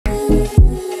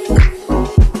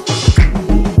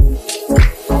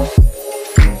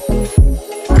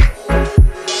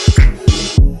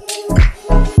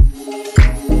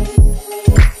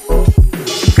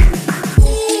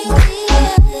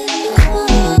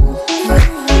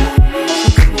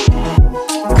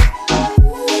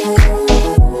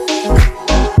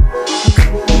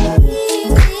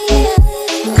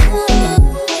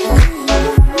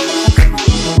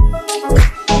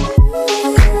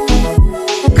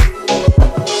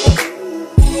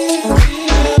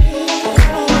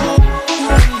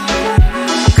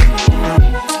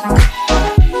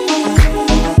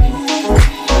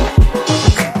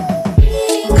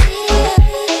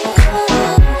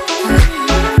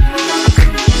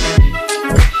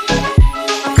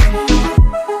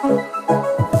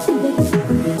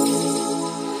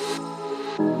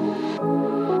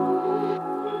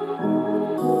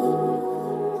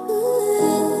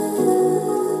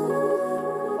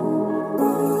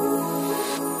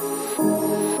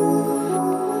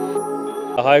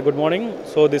Hi, good morning.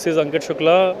 So this is Ankit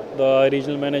Shukla, the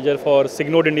regional manager for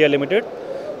Signode India Limited.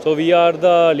 So we are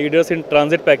the leaders in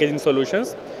transit packaging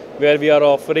solutions, where we are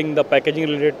offering the packaging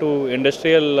related to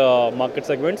industrial market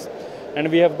segments, and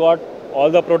we have got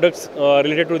all the products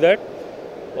related to that.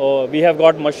 We have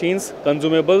got machines,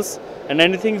 consumables, and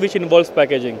anything which involves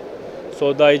packaging.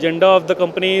 So the agenda of the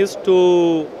company is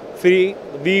to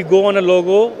we go on a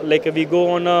logo, like we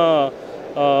go on a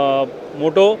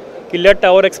motto, ki let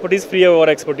our expertise free our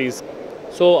expertise.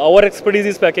 So our expertise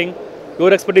is packing,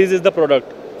 your expertise is the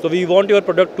product. So we want your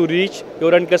product to reach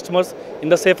your end customers in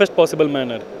the safest possible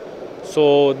manner.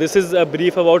 So this is a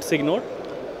brief about Signode.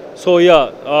 So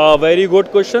yeah, very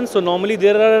good question. So normally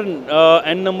there are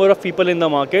n number of people in the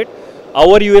market.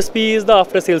 Our USP is the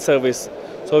after sales service.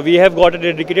 So we have got a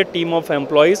dedicated team of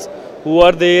employees who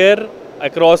are there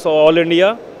across all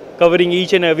India, covering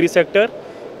each and every sector.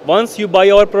 Once you buy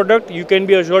our product, you can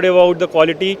be assured about the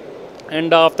quality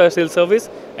and the after sales service.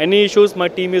 Any issues, my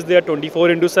team is there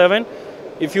 24/7.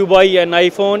 If you buy an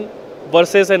iPhone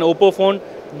versus an Oppo phone,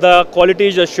 the quality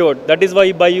is assured. That is why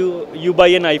you buy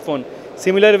an iPhone.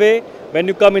 Similar way, when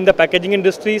you come in the packaging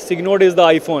industry, Signode is the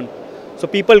iPhone.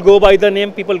 So people go by the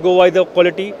name, people go by the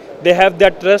quality. They have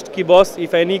that trust ki boss,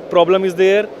 if any problem is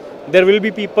there will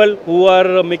be people who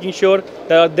are making sure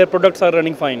that their products are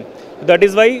running fine. That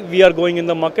is why we are going in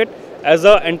the market as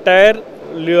an entire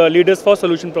leaders for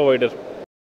solution provider.